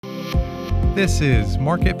This is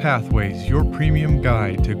Market Pathways, your premium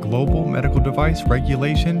guide to global medical device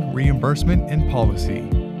regulation, reimbursement, and policy.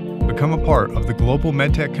 Become a part of the global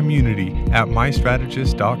medtech community at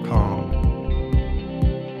mystrategist.com.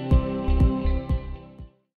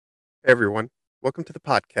 Hey everyone, welcome to the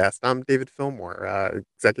podcast. I'm David Fillmore,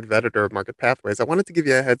 executive editor of Market Pathways. I wanted to give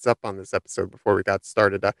you a heads up on this episode before we got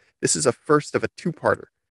started. This is a first of a two-parter.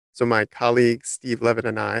 So my colleague Steve Levitt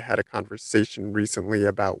and I had a conversation recently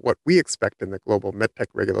about what we expect in the global medtech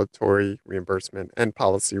regulatory, reimbursement, and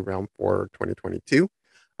policy realm for 2022.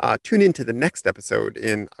 Tune into the next episode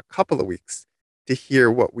in a couple of weeks to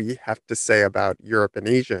hear what we have to say about Europe and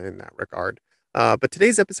Asia in that regard. But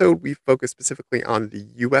today's episode, we focus specifically on the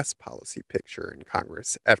U.S. policy picture in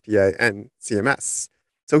Congress, FDA, and CMS.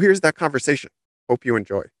 So here's that conversation. Hope you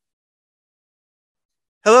enjoy.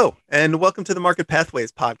 Hello, and welcome to the Market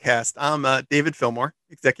Pathways podcast. I'm David Fillmore,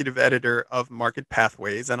 executive editor of Market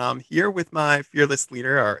Pathways, and I'm here with my fearless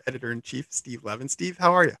leader, our editor-in-chief, Steve Levin. Steve,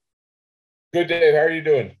 how are you? Good, Dave. How are you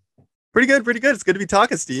doing? Pretty good, pretty good. It's good to be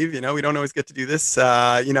talking, Steve. You know, we don't always get to do this.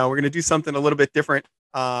 We're going to do something a little bit different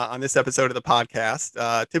on this episode of the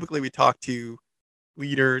podcast. Typically, we talk to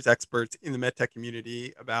leaders, experts in the medtech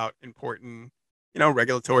community about important,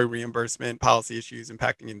 regulatory reimbursement, policy issues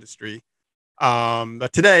impacting industry.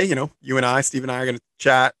 But today, you and I, Steve and I, are going to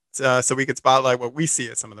chat so we could spotlight what we see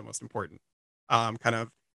as some of the most important kind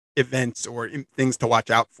of events or things to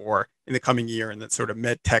watch out for in the coming year in that sort of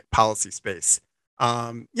medtech policy space.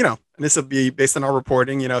 And this will be based on our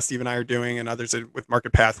reporting, Steve and I are doing and others with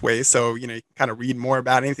Market Pathways. So, you can kind of read more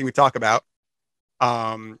about anything we talk about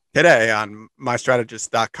today on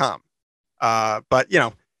mystrategist.com. But,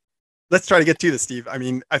 let's try to get to this, Steve. I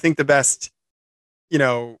mean, I think the best,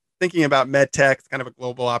 thinking about medtech, it's kind of a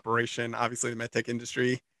global operation, obviously the medtech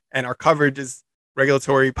industry, and our coverage is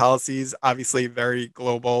regulatory policies, obviously very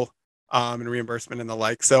global, and reimbursement and the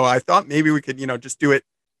like. So I thought maybe we could, just do it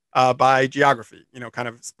by geography, kind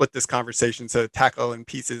of split this conversation so tackle in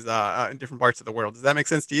pieces in different parts of the world. Does that make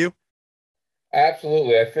sense to you?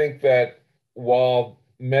 Absolutely. I think that while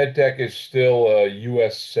medtech is still a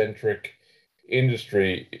U.S.-centric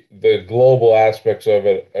industry, the global aspects of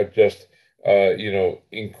it are just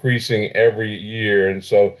increasing every year. And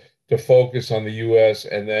so to focus on the US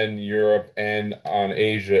and then Europe and on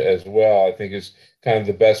Asia as well, I think is kind of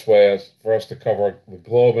the best way for us to cover the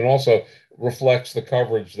globe and also reflects the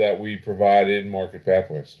coverage that we provide in Market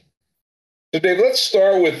Pathways. So Dave, let's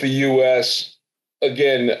start with the US.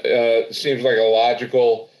 Again, seems like a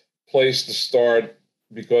logical place to start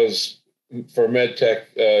because for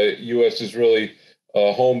MedTech, US is really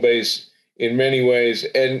a home base in many ways.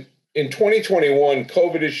 And in 2021,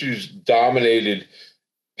 COVID issues dominated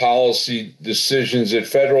policy decisions at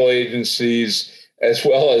federal agencies, as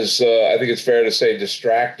well as, I think it's fair to say,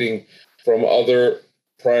 distracting from other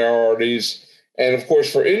priorities. And of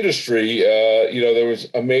course, for industry, there was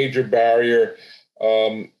a major barrier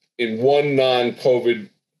in one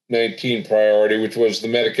non-COVID-19 priority, which was the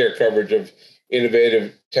Medicare coverage of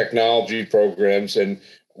innovative technology programs. And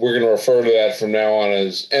we're going to refer to that from now on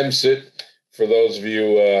as MCIT. For those of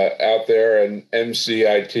you out there, and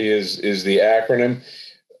MCIT is the acronym.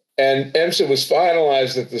 And MCIT was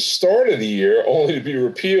finalized at the start of the year, only to be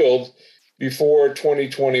repealed before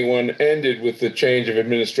 2021 ended with the change of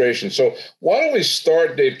administration. So why don't we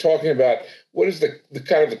start, Dave, talking about what is the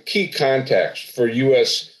kind of the key context for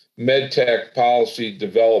U.S. medtech policy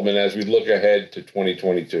development as we look ahead to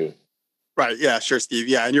 2022? Right. Yeah, sure, Steve.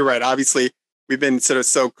 Yeah, and you're right. Obviously, we've been sort of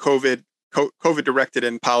so COVID directed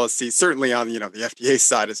in policy, certainly on, the FDA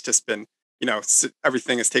side, it's just been,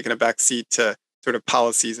 everything has taken a back seat to sort of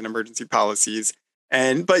policies and emergency policies.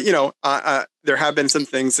 But there have been some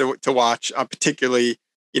things to watch, particularly,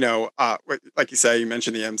 like you say, you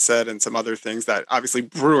mentioned the MCET and some other things that obviously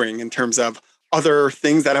brewing in terms of other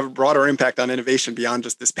things that have a broader impact on innovation beyond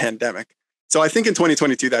just this pandemic. So I think in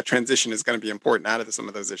 2022, that transition is going to be important out of some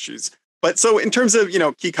of those issues. But so in terms of,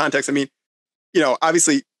 key context, I mean,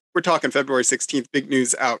 obviously, we're talking February 16th, big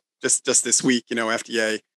news out just this week.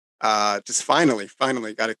 FDA just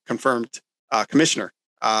finally got a confirmed commissioner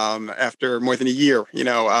after more than a year,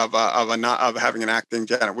 of having an acting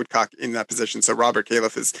Janet Woodcock in that position. So Robert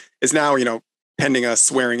Califf is now, pending a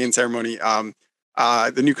swearing in ceremony,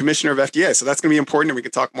 the new commissioner of FDA. So that's going to be important, and we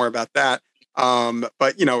can talk more about that.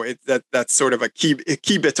 But that's sort of a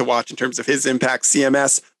key bit to watch in terms of his impact.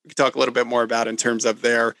 CMS, we can talk a little bit more about in terms of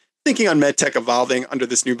their thinking on medtech evolving under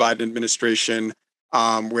this new Biden administration,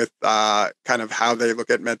 with kind of how they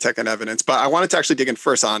look at medtech and evidence. But I wanted to actually dig in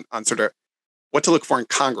first on sort of what to look for in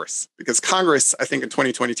Congress, because Congress, I think in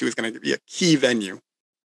 2022 is going to be a key venue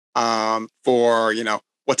for,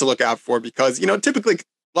 what to look out for, because, typically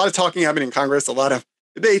a lot of talking happening in Congress, a lot of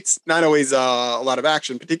debates, not always a lot of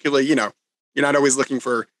action, particularly, you're not always looking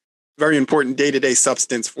for very important day-to-day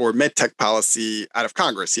substance for medtech policy out of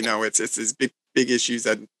Congress. It's these big issues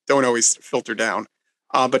that don't always filter down.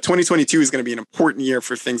 But 2022 is going to be an important year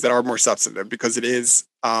for things that are more substantive, because it is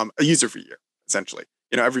a user fee year, essentially.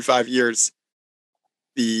 Every 5 years,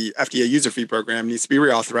 the FDA user fee program needs to be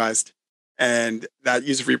reauthorized. And that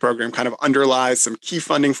user fee program kind of underlies some key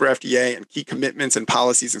funding for FDA and key commitments and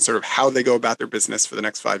policies and sort of how they go about their business for the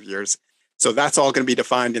next 5 years. So that's all going to be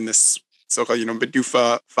defined in this so-called,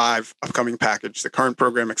 MDUFA 5 upcoming package. The current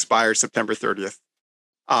program expires September 30th.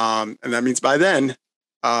 And that means by then,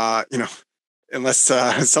 unless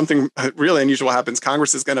something really unusual happens,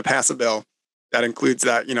 Congress is going to pass a bill that includes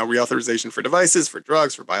that, reauthorization for devices, for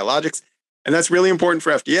drugs, for biologics. And that's really important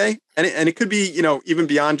for FDA. And it could be, even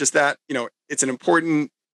beyond just that, it's an important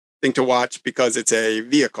thing to watch because it's a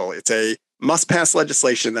vehicle. It's a must-pass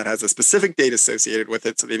legislation that has a specific date associated with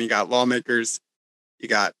it. So then you got lawmakers, you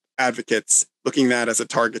got advocates looking at that as a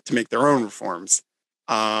target to make their own reforms,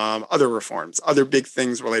 other big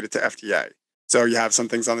things related to FDA. So you have some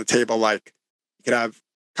things on the table like you could have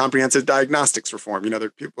comprehensive diagnostics reform.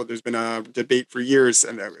 There's been a debate for years,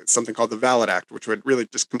 and something called the VALID Act, which would really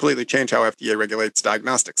just completely change how FDA regulates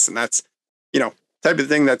diagnostics. And that's, type of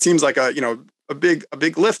thing that seems like a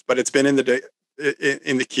big lift, but it's been in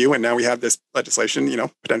the queue. And now we have this legislation,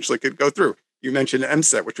 potentially could go through. You mentioned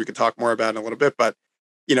MCET, which we could talk more about in a little bit, but,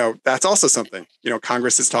 that's also something,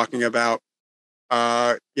 Congress is talking about,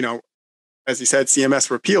 as you said, CMS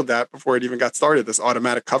repealed that before it even got started, this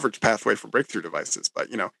automatic coverage pathway for breakthrough devices. But,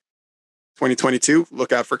 2022,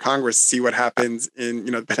 look out for Congress, see what happens in,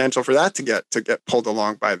 the potential for that to get pulled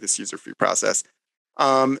along by this user fee process.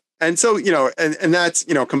 And so, and that's,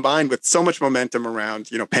 combined with so much momentum around,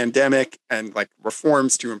 pandemic and like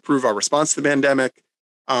reforms to improve our response to the pandemic.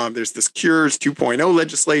 There's this Cures 2.0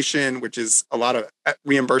 legislation, which is a lot of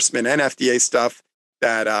reimbursement and FDA stuff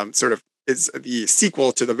that sort of is the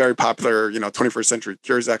sequel to the very popular, 21st Century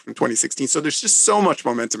Cures Act from 2016. So there's just so much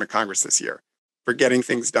momentum in Congress this year for getting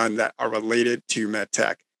things done that are related to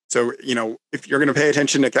medtech. So, if you're going to pay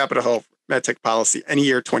attention to Capitol Hill medtech policy, any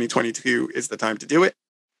year 2022 is the time to do it.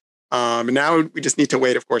 And now we just need to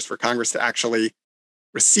wait, of course, for Congress to actually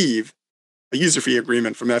receive a user fee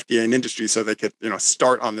agreement from FDA and industry so they could,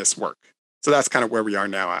 start on this work. So that's kind of where we are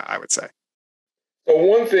now, I would say. So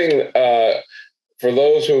one thing, for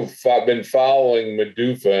those who've been following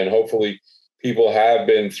MDUFA, and hopefully people have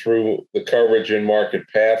been through the coverage and market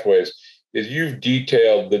pathways, is you've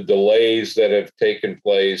detailed the delays that have taken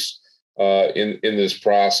place in this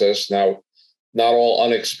process. Now, not all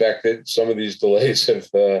unexpected. Some of these delays have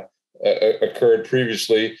occurred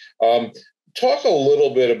previously. Talk a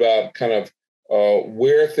little bit about kind of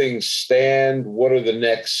where things stand. What are the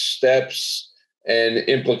next steps and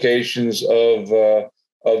implications of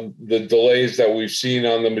the delays that we've seen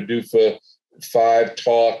on the MDUFA 5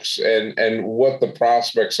 talks, and what the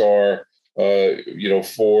prospects are,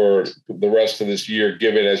 for the rest of this year,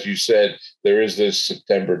 given, as you said, there is this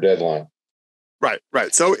September deadline.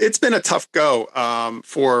 Right. So it's been a tough go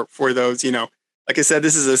for those, like I said,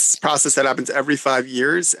 this is a process that happens every 5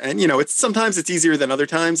 years. And, sometimes it's easier than other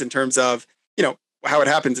times in terms of, how it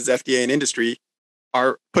happens is FDA and industry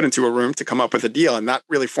are put into a room to come up with a deal. And that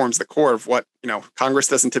really forms the core of what, Congress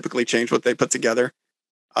doesn't typically change what they put together.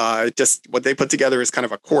 Just what they put together is kind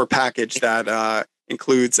of a core package that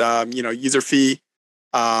includes, user fee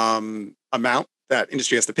amount that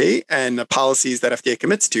industry has to pay, and the policies that FDA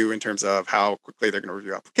commits to in terms of how quickly they're going to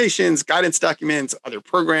review applications, guidance documents, other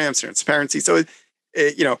programs, transparency. So,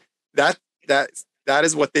 that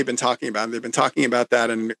is what they've been talking about. And they've been talking about that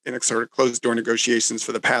in a sort of closed door negotiations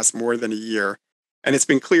for the past more than a year. And it's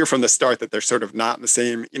been clear from the start that they're sort of not in the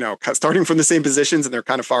same, starting from the same positions, and they're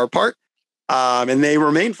kind of far apart. And they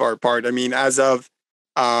remain far apart. I mean, as of,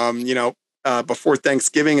 before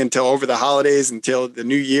Thanksgiving until over the holidays, until the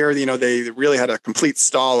new year, they really had a complete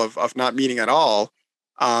stall of not meeting at all.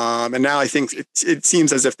 And now I think it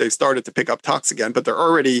seems as if they've started to pick up talks again, but they're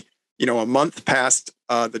already, a month past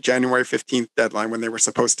the January 15th deadline when they were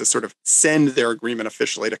supposed to sort of send their agreement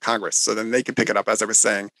officially to Congress. So then they could pick it up, as I was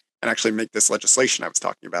saying, and actually make this legislation I was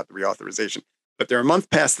talking about, the reauthorization. But they're a month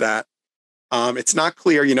past that. It's not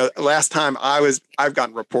clear, last time I've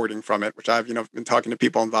gotten reporting from it, which I've, been talking to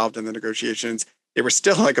people involved in the negotiations. They were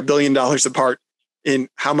still like $1 billion apart in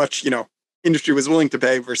how much, industry was willing to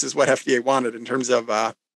pay versus what FDA wanted in terms of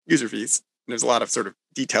user fees. And there's a lot of sort of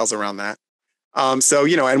details around that. So,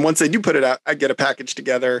 and once they do put it out, I get a package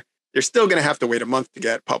together. They're still going to have to wait a month to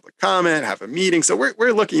get public comment, have a meeting. So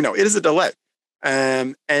we're looking, it is a delay.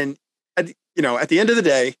 And at the end of the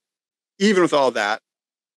day, even with all that,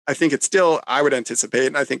 I think it's still, I would anticipate,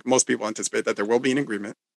 and I think most people anticipate that there will be an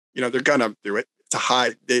agreement. They're going to do it.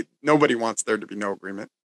 Nobody wants there to be no agreement.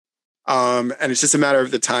 And it's just a matter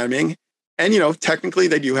of the timing. And, technically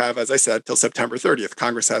they do have, as I said, till September 30th.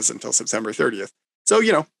 Congress has until September 30th. So,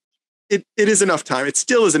 it is enough time. It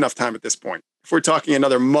still is enough time at this point. If we're talking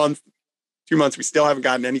another month, 2 months, we still haven't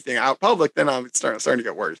gotten anything out public, then I'm starting to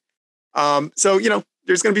get worried. So,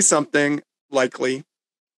 there's going to be something likely.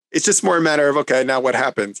 It's just more a matter of, okay, now what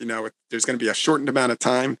happens? There's going to be a shortened amount of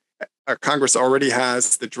time. Congress already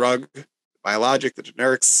has the drug, biologic, the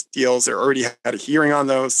generics deals. They already had a hearing on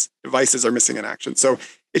those. Devices are missing in action. So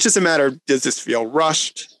it's just a matter of, does this feel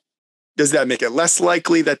rushed? Does that make it less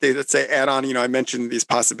likely that they, let's say, add on? I mentioned this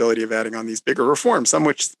possibility of adding on these bigger reforms, some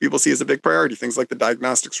which people see as a big priority, things like the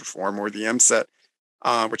diagnostics reform or the MSET,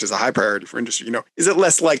 which is a high priority for industry. Is it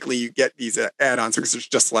less likely you get these add-ons because there's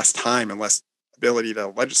just less time and less ability to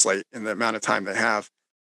legislate in the amount of time they have?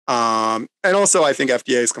 And also, I think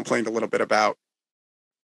FDA has complained a little bit about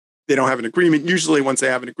they don't have an agreement. Usually, once they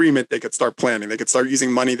have an agreement, they could start planning. They could start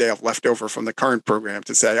using money they have left over from the current program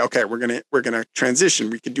to say, okay, we're gonna transition.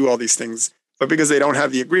 We could do all these things, but because they don't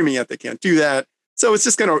have the agreement yet, they can't do that. So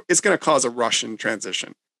it's gonna cause a rush in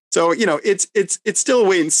transition. So it's still a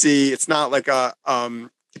wait and see. It's not like a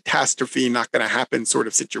catastrophe, not going to happen sort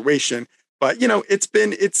of situation. But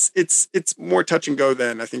it's more touch and go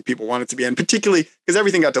than I think people want it to be, and particularly because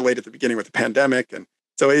everything got delayed at the beginning with the pandemic, and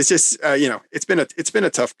so it's just it's been a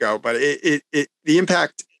tough go. But the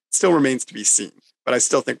impact still remains to be seen. But I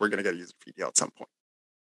still think we're going to get a user fee deal at some point.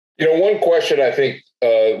 One question I think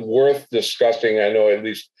worth discussing, I know at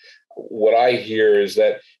least what I hear is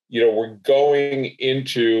that we're going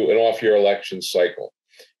into an off-year election cycle,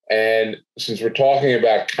 and since we're talking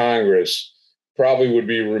about Congress, probably would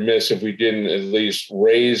be remiss if we didn't at least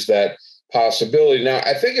raise that possibility. Now,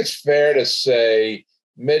 I think it's fair to say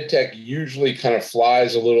MedTech usually kind of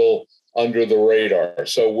flies a little under the radar.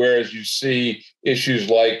 So whereas you see issues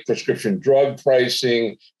like prescription drug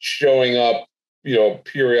pricing showing up,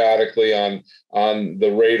 periodically on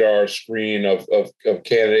the radar screen of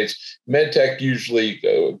candidates, MedTech usually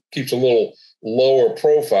keeps a little lower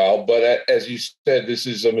profile. But as you said, this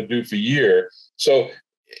is a Medufa year. So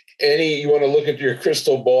you want to look into your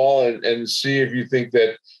crystal ball and see if you think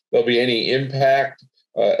that there'll be any impact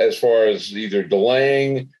as far as either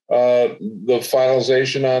delaying the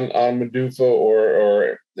finalization on Medufa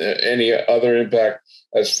or any other impact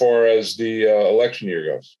as far as the election year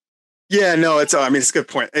goes? Yeah, no, it's a good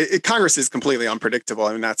point. Congress is completely unpredictable.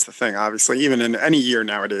 That's the thing, obviously, even in any year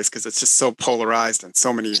nowadays, because it's just so polarized and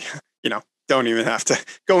so many, don't even have to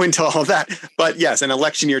go into all of that. But yes, an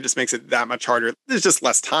election year just makes it that much harder. There's just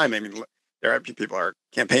less time. People are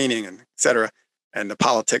campaigning and et cetera, and the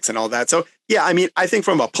politics and all that. So yeah, I think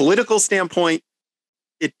from a political standpoint,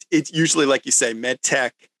 it's usually, like you say,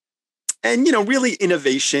 MedTech and, really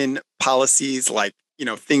innovation policies like,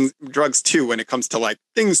 drugs too, when it comes to like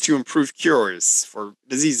things to improve cures for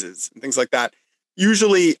diseases and things like that,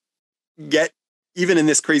 usually even in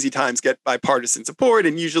this crazy times, get bipartisan support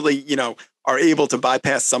and usually, are able to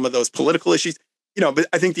bypass some of those political issues, but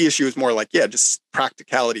I think the issue is more like, just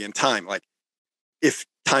practicality and time. Like if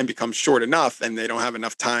time becomes short enough and they don't have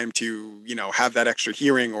enough time to, have that extra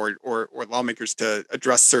hearing or lawmakers to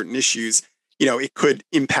address certain issues, it could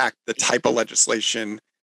impact the type of legislation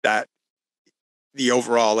that the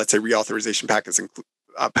overall, let's say, reauthorization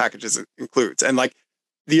packages includes. And like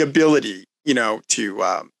the ability, to,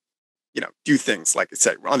 do things like I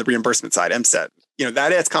said, on the reimbursement side, MSET,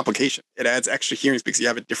 that adds complication. It adds extra hearings because you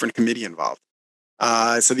have a different committee involved.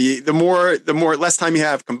 So the less time you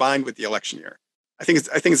have combined with the election year, I think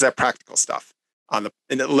it's that practical stuff and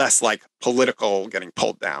less like political getting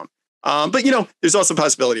pulled down. But there's also a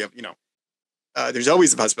possibility of there's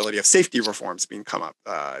always the possibility of safety reforms being come up.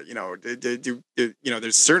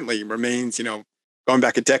 There's certainly remains going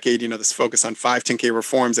back a decade. This focus on 510K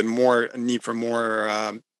reforms and a need for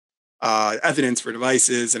more evidence for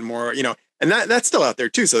devices and more and that's still out there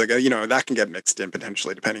too. So that can get mixed in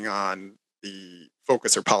potentially depending on the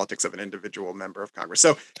focus or politics of an individual member of Congress.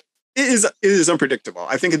 So it is unpredictable.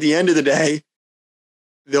 I think at the end of the day,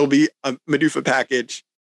 there'll be a Medufa package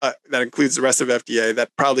that includes the rest of FDA that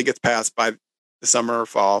probably gets passed by the summer or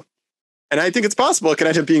fall. And I think it's possible it could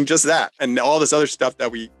end up being just that. And all this other stuff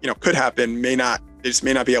that we, could happen they just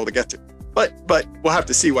may not be able to get to. But we'll have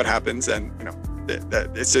to see what happens. And,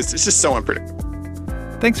 it's just so unpredictable.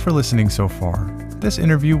 Thanks for listening so far. This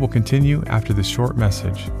interview will continue after this short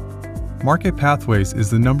message. Market Pathways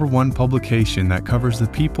is the #1 publication that covers the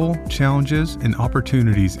people, challenges, and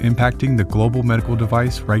opportunities impacting the global medical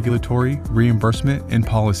device regulatory, reimbursement, and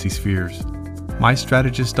policy spheres.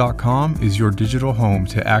 MyStrategist.com is your digital home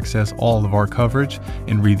to access all of our coverage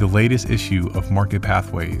and read the latest issue of Market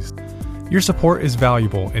Pathways. Your support is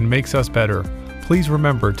valuable and makes us better. Please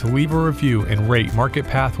remember to leave a review and rate Market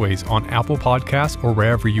Pathways on Apple Podcasts or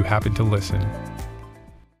wherever you happen to listen.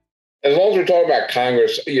 As long as we're talking about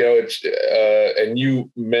Congress, it's and you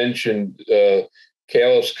mentioned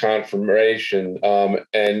Caliph's confirmation,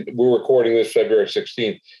 and we're recording this February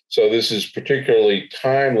 16th, so this is particularly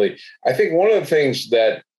timely. I think one of the things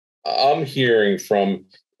that I'm hearing from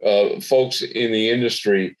folks in the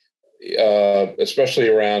industry, especially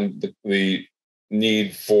around the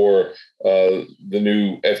need for the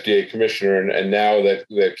new FDA commissioner, and now that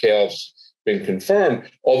Caliph's been confirmed,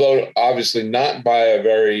 although obviously not by a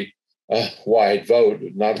very wide vote,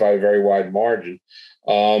 not by a very wide margin.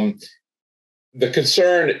 The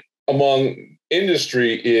concern among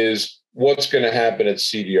industry is what's going to happen at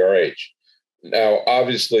CDRH. Now,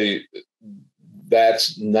 obviously,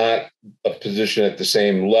 that's not a position at the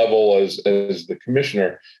same level as the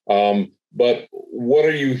commissioner. But what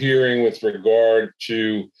are you hearing with regard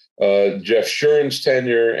to Jeff Shuren's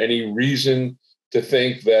tenure? Any reason to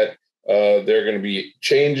think that there are going to be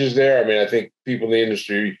changes there? I mean, I think people in the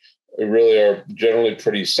industry really are generally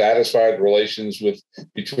pretty satisfied. Relations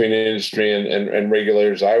between industry and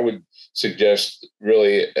regulators, I would suggest,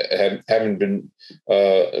 really haven't been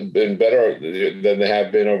better than they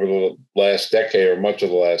have been over the last decade, or much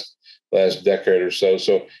of the last decade or so.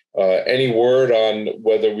 So any word on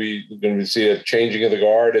whether we're going to see a changing of the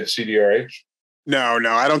guard at CDRH? No,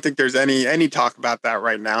 I don't think there's any talk about that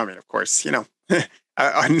right now. I mean, of course,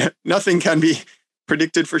 nothing can be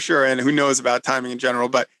predicted for sure, and who knows about timing in general.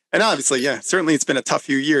 And obviously, yeah, certainly it's been a tough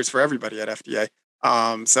few years for everybody at FDA.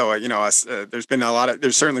 There's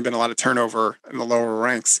certainly been a lot of turnover in the lower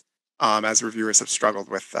ranks as reviewers have struggled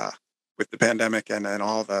with the pandemic and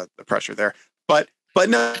all the pressure there. But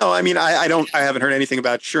no, I mean, I haven't heard anything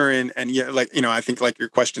about Shuren, and I think like your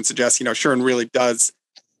question suggests, Shuren really does,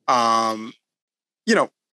 kind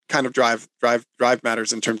of drive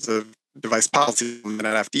matters in terms of device policy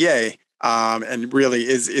at FDA, and really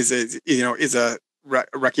is a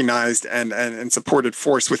recognized and supported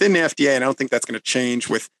force within the FDA, and I don't think that's going to change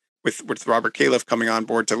with Robert Califf coming on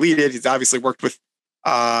board to lead it. He's obviously worked with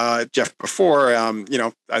Jeff before,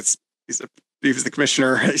 as he was the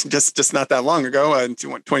commissioner just not that long ago, in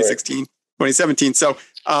 2016, 2017. So,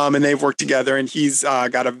 and they've worked together, and he's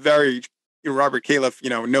got a very Robert Califf,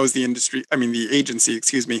 knows the industry, the agency,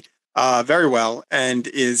 very well, and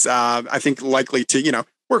is I think likely to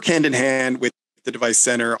work hand in hand with the Device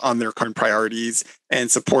Center on their current priorities and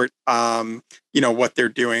support, what they're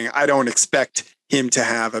doing. I don't expect him to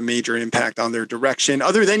have a major impact on their direction,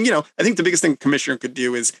 other than, I think the biggest thing the commissioner could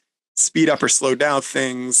do is speed up or slow down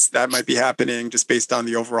things that might be happening just based on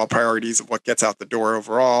the overall priorities of what gets out the door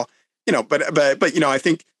overall. But I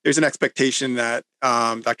think there's an expectation that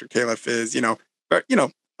Dr. Califf is,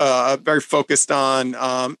 very focused on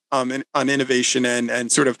innovation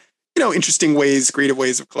and sort of, interesting ways, creative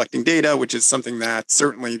ways of collecting data, which is something that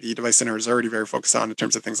certainly the Device Center is already very focused on in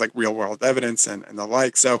terms of things like real world evidence and the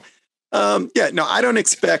like. So, I don't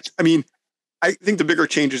expect, I think the bigger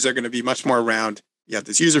changes are going to be much more around, you have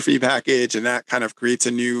this user fee package, and that kind of creates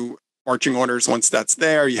a new marching orders once that's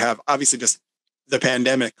there. You have obviously just the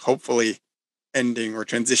pandemic hopefully ending or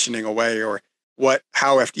transitioning away, or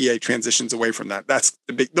how FDA transitions away from that.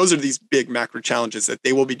 Those are these big macro challenges that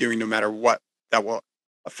they will be doing no matter what, that will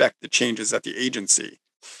affect the changes at the agency,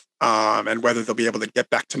 and whether they'll be able to get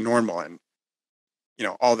back to normal and,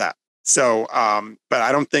 all that. So, but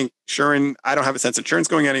I don't think Shuren, I don't have a sense that Shuren's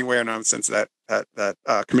going anywhere, and I have a sense that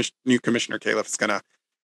new Commissioner Califf is going to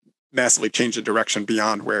massively change the direction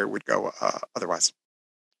beyond where it would go otherwise.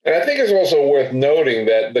 And I think it's also worth noting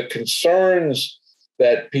that the concerns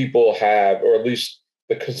that people have, or at least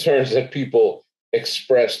the concerns that people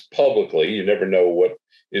express publicly, you never know what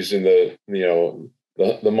is in the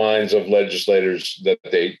minds of legislators that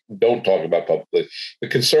they don't talk about publicly. The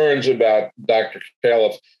concerns about Dr.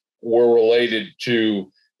 Califf were related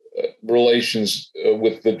to relations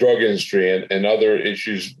with the drug industry and other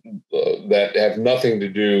issues that have nothing to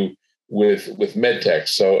do with medtech.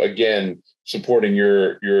 So again, supporting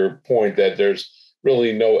your point that there's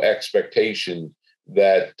really no expectation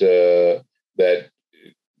that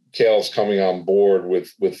Cale's coming on board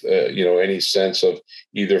with any sense of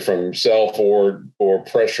either from himself or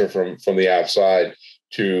pressure from the outside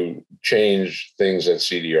to change things at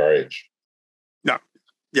CDRH. No,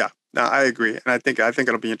 yeah, No, I agree, and I think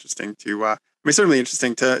it'll be interesting to. I mean, certainly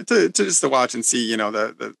interesting to just to watch and see,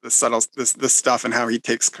 the subtle the stuff and how he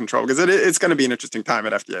takes control, because it's going to be an interesting time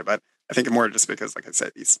at FDA. But I think more just because, like I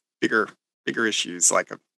said, these bigger issues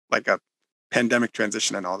like a pandemic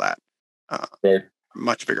transition and all that, uh, Right.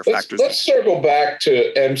 much bigger Let's factors. let's circle back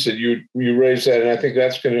to MCIT. You raised that, and I think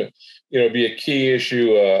that's going to be a key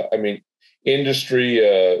issue. I mean, industry.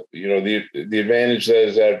 The advantage that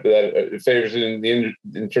is that it favors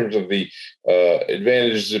in terms of the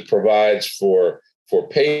advantages it provides for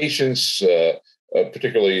patients,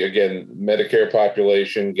 particularly again Medicare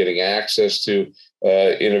population getting access to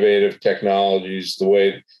innovative technologies. The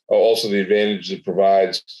way also the advantages it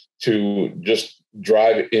provides to just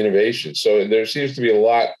drive innovation. So there seems to be a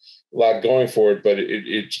lot going for it, but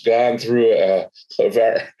it's gone through a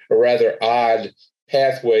rather odd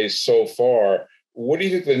pathways so far. What do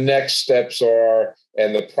you think the next steps are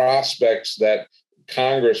and the prospects that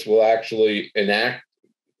Congress will actually enact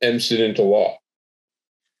MCIT into law?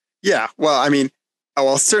 Yeah, well, I mean,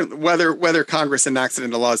 certainly whether Congress enacts it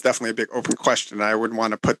into law is definitely a big open question. I wouldn't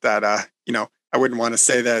want to put that, I wouldn't want to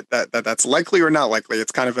say that's likely or not likely.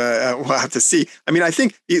 It's kind of we'll have to see. I mean, I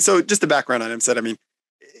think so. Just the background on MCIT. I mean,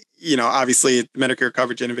 obviously Medicare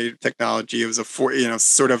coverage innovative technology. It was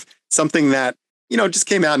sort of something that just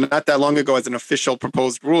came out not that long ago as an official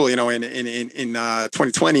proposed rule. In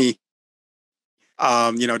 2020.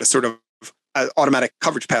 To sort of automatic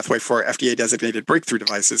coverage pathway for FDA designated breakthrough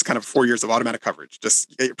devices, kind of 4 years of automatic coverage.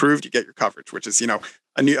 Just you get approved, you get your coverage, which is,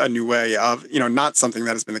 a new way of, not something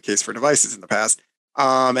that has been the case for devices in the past.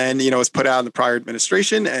 And, it was put out in the prior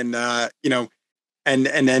administration and, and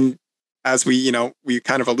then as we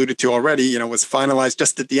kind of alluded to already, was finalized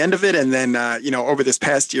just at the end of it. And then, over this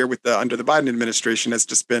past year under the Biden administration has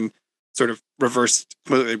just been sort of reversed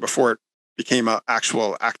completely before it became an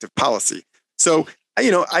actual active policy. So,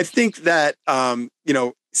 I think that,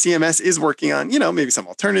 CMS is working on, maybe some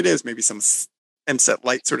alternatives, maybe some MCET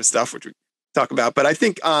light sort of stuff, which we talk about. But I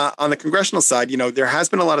think on the congressional side, there has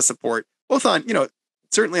been a lot of support, both on,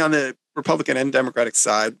 certainly on the Republican and Democratic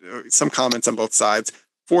side, some comments on both sides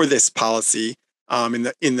for this policy in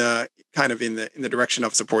the direction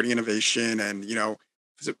of supporting innovation and,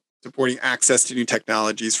 supporting access to new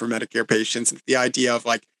technologies for Medicare patients. And the idea of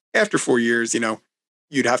like after 4 years,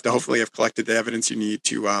 you'd have to hopefully have collected the evidence you need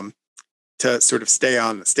to sort of stay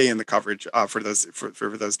in the coverage for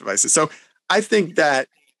those devices. So I think that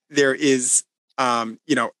there is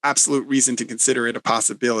absolute reason to consider it a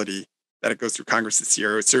possibility that it goes through Congress this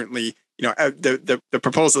year. It's certainly the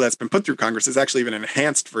proposal that's been put through Congress is actually even an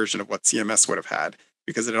enhanced version of what CMS would have had,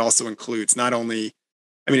 because it also includes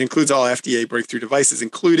includes all FDA breakthrough devices,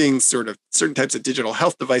 including sort of certain types of digital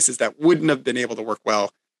health devices that wouldn't have been able to work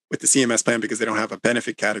well with the CMS plan because they don't have a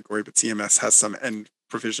benefit category, but CMS has some end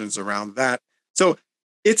provisions around that. So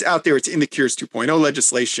it's out there. It's in the Cures 2.0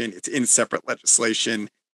 legislation. It's in separate legislation.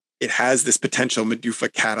 It has this potential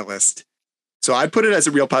MDUFA catalyst. So I'd put it as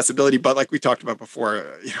a real possibility. But like we talked about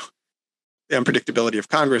before, the unpredictability of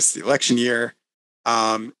Congress, the election year,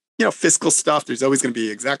 fiscal stuff. There's always going to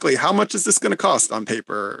be exactly how much is this going to cost on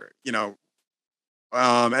paper,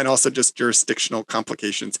 and also just jurisdictional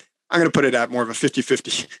complications. I'm going to put it at more of a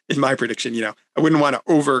 50-50 in my prediction. I wouldn't want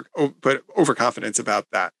to put overconfidence about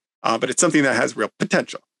that, but it's something that has real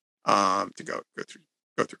potential to go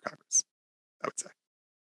through Congress, I would say.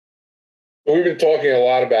 Well, we've been talking a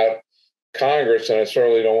lot about Congress, and I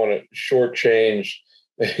certainly don't want to shortchange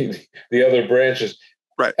the other branches.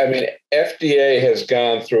 Right. I mean, FDA has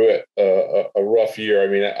gone through a rough year. I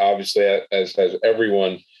mean, obviously, as has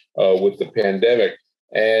everyone with the pandemic.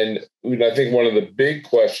 And I think one of the big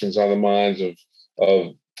questions on the minds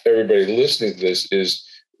of everybody listening to this is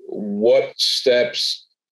what steps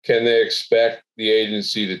can they expect the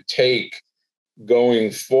agency to take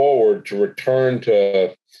going forward to return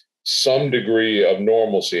to some degree of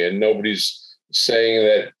normalcy? And nobody's saying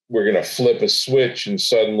that we're going to flip a switch and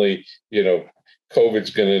suddenly, COVID's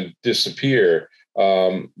going to disappear.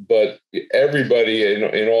 But everybody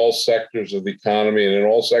in all sectors of the economy and in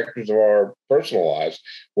all sectors of our personal lives,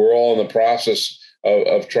 we're all in the process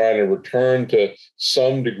of trying to return to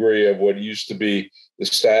some degree of what used to be the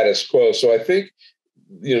status quo. So I think,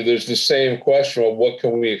 there's the same question of what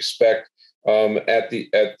can we expect at the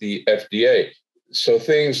FDA. So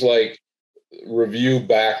things like review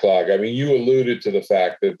backlog. I mean, you alluded to the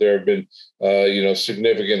fact that there have been,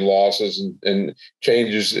 significant losses and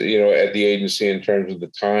changes, at the agency in terms of the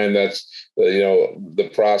time that's,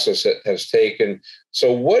 the process that has taken.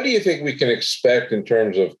 So what do you think we can expect in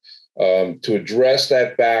terms of to address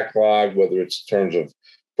that backlog, whether it's in terms of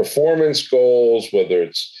performance goals, whether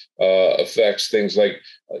it's affects things like,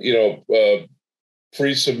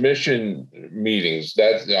 pre-submission meetings.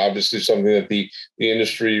 That's obviously something that the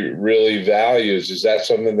industry really values. Is that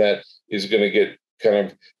something that is going to get kind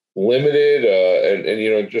of limited?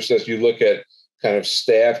 And just as you look at kind of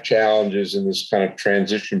staff challenges in this kind of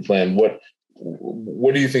transition plan,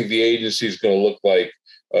 what do you think the agency is going to look like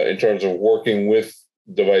in terms of working with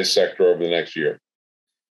device sector over the next year?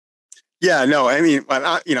 Yeah, no, I mean,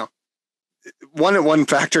 one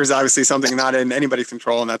factor is obviously something not in anybody's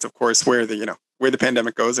control, and that's of course where the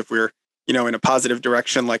pandemic goes. If we're in a positive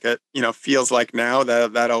direction, like it feels like now,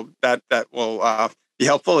 that will be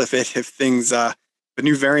helpful. If things the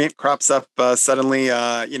new variant crops up suddenly,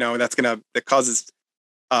 that causes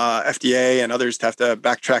FDA and others to have to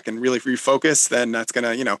backtrack and really refocus, then that's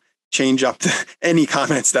gonna change up any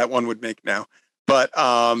comments that one would make now. But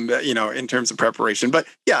in terms of preparation, but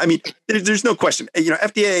yeah, I mean, there's no question.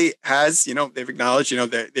 FDA has, they've acknowledged,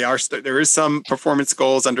 there is some performance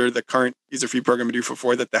goals under the current user fee program ADUFA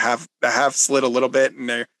 4 that have slid a little bit, and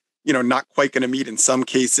they're not quite going to meet in some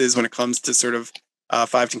cases when it comes to sort of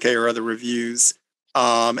 510K or other reviews.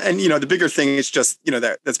 And the bigger thing is just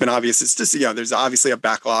that's been obvious. It's just there's obviously a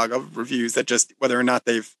backlog of reviews that just whether or not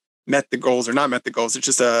they've met the goals or not met the goals. It's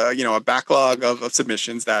just a backlog of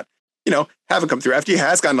submissions that haven't come through. FDA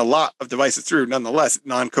has gotten a lot of devices through, nonetheless,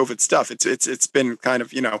 non-COVID stuff. It's been kind of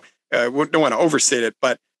don't want to overstate it,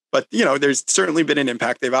 but there's certainly been an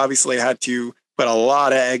impact. They've obviously had to put a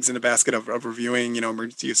lot of eggs in the basket of reviewing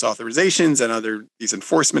emergency use authorizations and these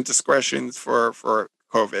enforcement discretions for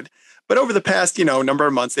COVID. But over the past number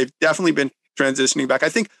of months, they've definitely been transitioning back. I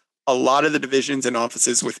think a lot of the divisions and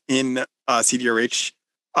offices within CDRH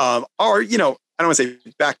are I don't want to say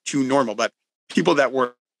back to normal, but people that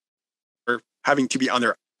were having to be on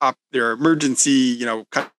their emergency,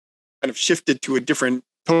 kind of shifted to a different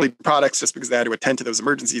totally products just because they had to attend to those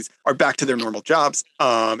emergencies, are back to their normal jobs.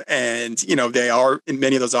 And they are in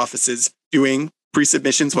many of those offices doing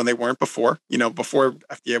pre-submissions when they weren't before. Before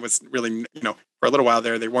FDA was really, for a little while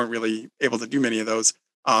there, they weren't really able to do many of those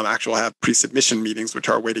have pre-submission meetings, which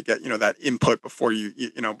are a way to get that input before you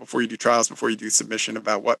do trials, before you do submission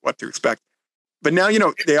about what to expect. But now,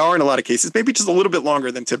 they are in a lot of cases, maybe just a little bit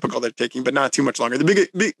longer than typical they're taking, but not too much longer.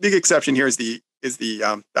 The big exception here is the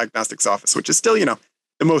diagnostics office, which is still,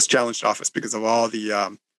 the most challenged office because of all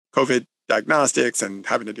the COVID diagnostics and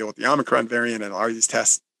having to deal with the Omicron variant and all these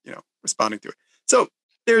tests, responding to it. So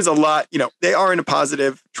there's a lot, they are in a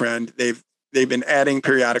positive trend. They've been adding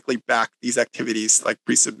periodically back these activities like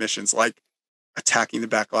pre-submissions, like attacking the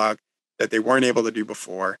backlog that they weren't able to do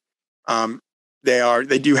before. They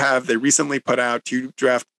recently put out 2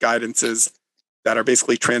 draft guidances that are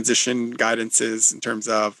basically transition guidances in terms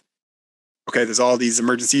of, okay, there's all these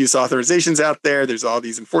emergency use authorizations out there. There's all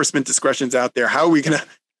these enforcement discretions out there.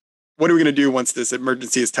 What are we going to do once this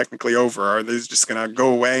emergency is technically over? Are these just going to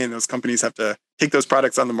go away and those companies have to take those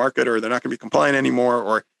products on the market, or they're not going to be compliant anymore?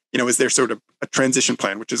 Or, is there sort of a transition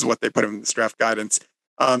plan, which is what they put in this draft guidance.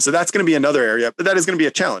 So that's going to be another area, but that is going to be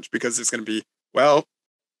a challenge because it's going to be,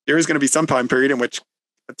 there is going to be some time period in which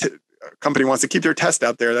a company wants to keep their test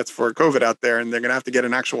out there that's for COVID out there, and they're going to have to get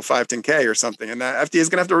an actual 510K or something. And that FDA is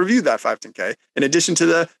going to have to review that 510K in addition to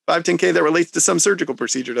the 510K that relates to some surgical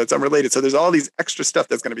procedure that's unrelated. So there's all these extra stuff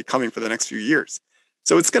that's going to be coming for the next few years.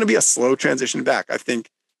 So it's going to be a slow transition back. I think,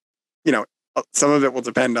 some of it will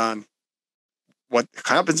depend on what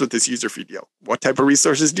happens with this user fee deal. What type of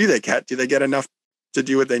resources do they get? Do they get enough to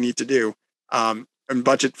do what they need to do? And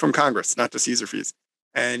budget from Congress, not just user fees.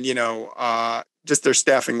 And, just their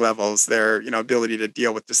staffing levels, their, ability to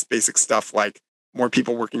deal with just basic stuff like more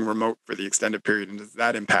people working remote for the extended period. And does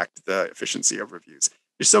that impact the efficiency of reviews?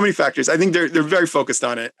 There's so many factors. I think they're very focused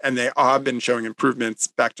on it, and they have been showing improvements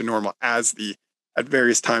back to normal at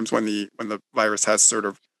various times when the virus has sort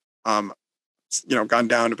of, gone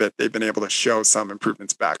down a bit. They've been able to show some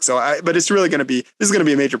improvements back. But it's really this is going to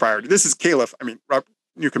be a major priority. This is Califf.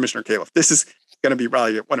 New Commissioner Califf. This is going to be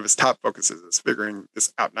probably one of his top focuses, is figuring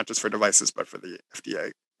this out, not just for devices, but for the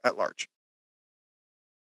FDA at large.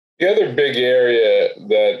 The other big area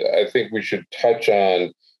that I think we should touch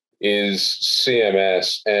on is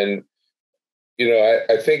CMS. And,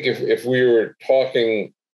 I think if we were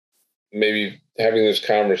talking, maybe having this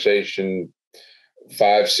conversation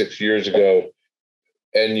 5-6 years ago,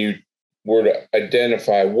 and you were to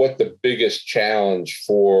identify what the biggest challenge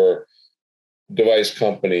for device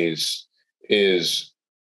companies is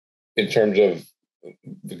in terms of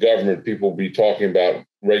the government, people be talking about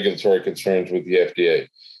regulatory concerns with the FDA.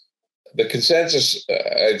 The consensus,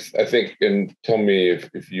 I think, and tell me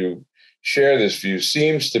if you share this view,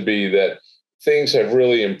 seems to be that things have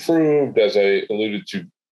really improved, as I alluded to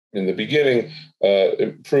in the beginning,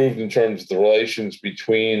 improved in terms of the relations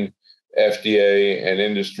between FDA and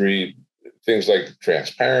industry, things like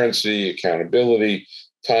transparency, accountability,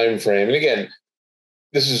 time frame. And again,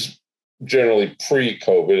 this is generally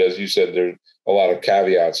pre-COVID. As you said, there's a lot of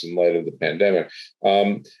caveats in light of the pandemic.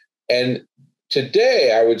 And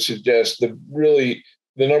today, I would suggest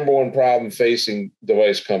the number one problem facing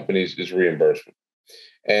device companies is reimbursement.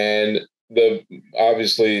 And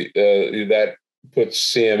obviously that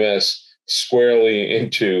puts CMS squarely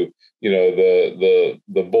into the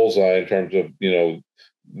bullseye in terms of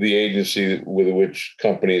the agency with which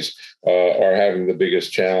companies are having the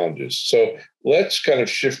biggest challenges. So let's kind of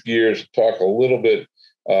shift gears, talk a little bit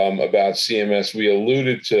about CMS. We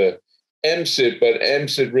alluded to MCIT, but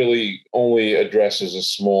MCIT really only addresses a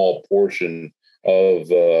small portion of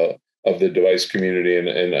the device community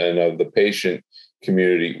and of the patient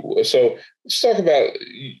community. So let's talk about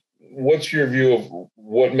what's your view of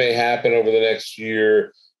what may happen over the next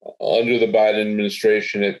year under the Biden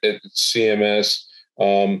administration at CMS.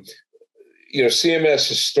 CMS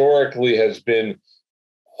historically has been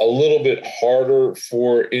a little bit harder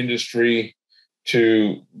for industry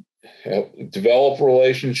to develop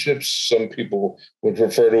relationships. Some people would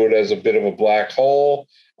refer to it as a bit of a black hole.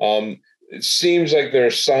 It seems like there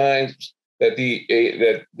are signs that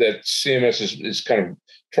that CMS is kind of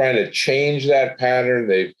trying to change that pattern.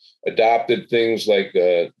 They've adopted things like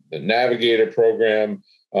the Navigator program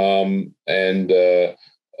and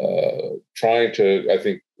trying to, I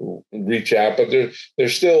think, reach out, but they're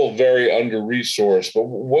still very under-resourced. But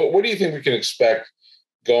what do you think we can expect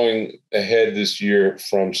going ahead this year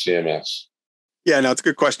from CMS? Yeah, no, it's a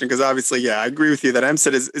good question because obviously, I agree with you that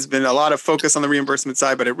MCIT has been a lot of focus on the reimbursement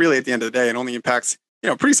side, but it really, at the end of the day, it only impacts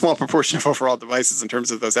a pretty small proportion of overall devices in terms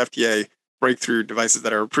of those FDA breakthrough devices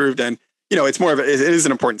that are approved. And it's more of it is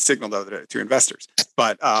an important signal though to investors,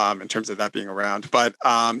 but in terms of that being around. But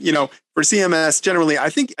for CMS generally, I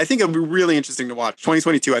think it'll be really interesting to watch.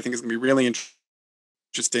 2022, I think is going to be really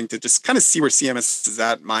interesting to just kind of see where CMS is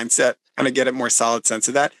at mindset, kind of get a more solid sense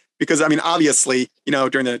of that. Because obviously,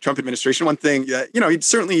 during the Trump administration, one thing that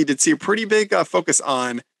he did see a pretty big focus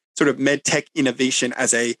on sort of med tech innovation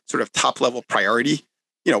as a sort of top level priority.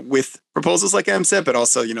 With proposals like MCIT, but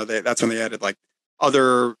also that's when they added like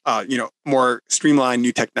other more streamlined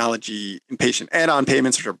new technology in patient add-on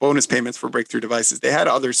payments, which are bonus payments for breakthrough devices. They had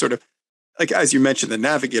other sort of, like as you mentioned, the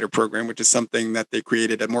Navigator program, which is something that they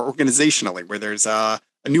created more organizationally, where there's a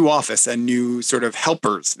new office and new sort of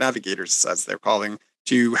helpers, navigators as they're calling,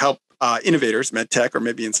 to help innovators, med tech, or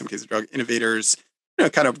maybe in some cases drug innovators,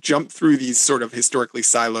 kind of jump through these sort of historically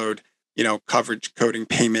siloed, coverage, coding,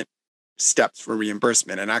 payment steps for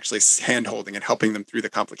reimbursement, and actually hand-holding and helping them through the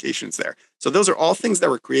complications there. So those are all things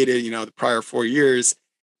that were created, the prior 4 years.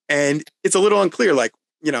 And it's a little unclear, like,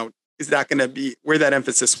 is that going to be where that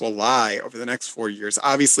emphasis will lie over the next 4 years?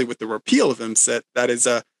 Obviously, with the repeal of MCIT, that is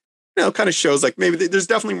kind of shows like maybe there's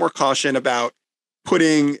definitely more caution about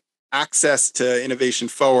putting access to innovation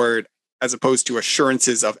forward as opposed to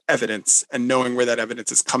assurances of evidence and knowing where that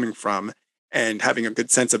evidence is coming from and having a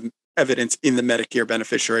good sense of evidence in the Medicare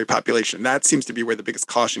beneficiary population. That seems to be where the biggest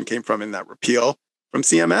caution came from in that repeal from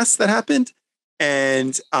CMS that happened.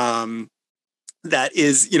 And that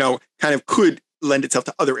is, kind of could lend itself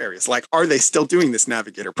to other areas. Like, are they still doing this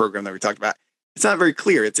Navigator program that we talked about? It's not very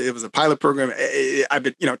clear. It was a pilot program. I've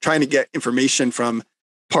been, trying to get information from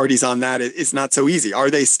parties on that. It's not so easy. Are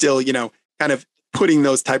they still, kind of putting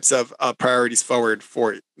those types of priorities forward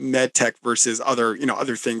for med tech versus other,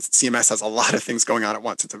 other things? CMS has a lot of things going on at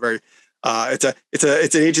once. It's a very,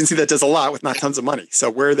 it's an agency that does a lot with not tons of money. So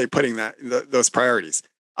where are they putting those priorities?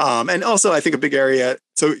 And also, I think a big area.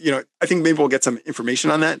 So, I think maybe we'll get some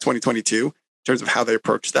information on that in 2022 in terms of how they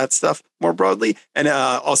approach that stuff more broadly, and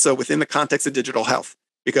also within the context of digital health,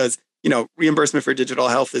 because reimbursement for digital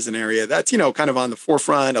health is an area that's, kind of on the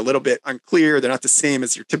forefront, a little bit unclear. They're not the same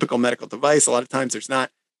as your typical medical device. A lot of times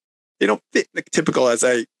they don't fit the typical, as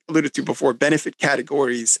I alluded to before, benefit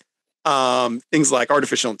categories. Things like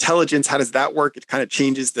artificial intelligence, how does that work? It kind of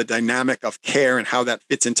changes the dynamic of care and how that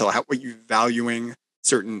fits into what you're valuing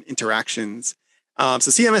certain interactions.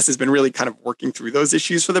 So CMS has been really kind of working through those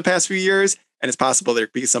issues for the past few years. And it's possible there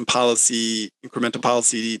could be some incremental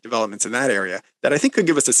policy developments in that area that I think could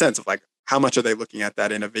give us a sense of like how much are they looking at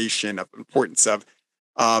that innovation, of importance of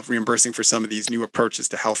reimbursing for some of these new approaches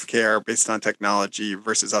to healthcare based on technology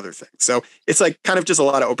versus other things. So it's like kind of just a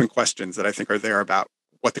lot of open questions that I think are there about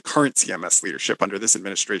what the current CMS leadership under this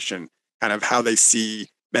administration, kind of how they see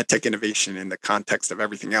medtech innovation in the context of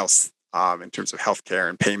everything else in terms of healthcare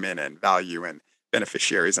and payment and value and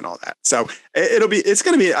beneficiaries and all that. So it's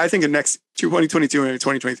going to be, I think, in next 2022 and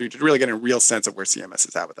 2023, to really get a real sense of where CMS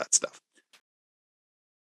is at with that stuff.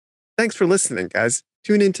 Thanks for listening, guys.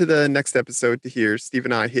 Tune into the next episode to hear Steve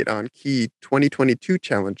and I hit on key 2022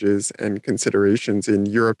 challenges and considerations in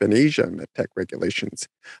Europe and Asia medtech regulations.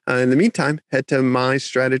 In the meantime, head to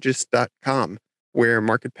mystrategist.com, where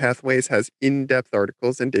Market Pathways has in-depth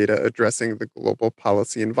articles and data addressing the global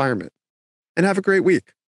policy environment. And have a great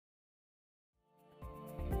week.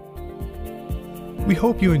 We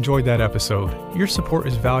hope you enjoyed that episode. Your support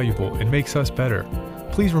is valuable and makes us better.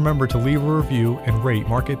 Please remember to leave a review and rate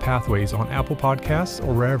Market Pathways on Apple Podcasts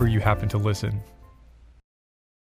or wherever you happen to listen.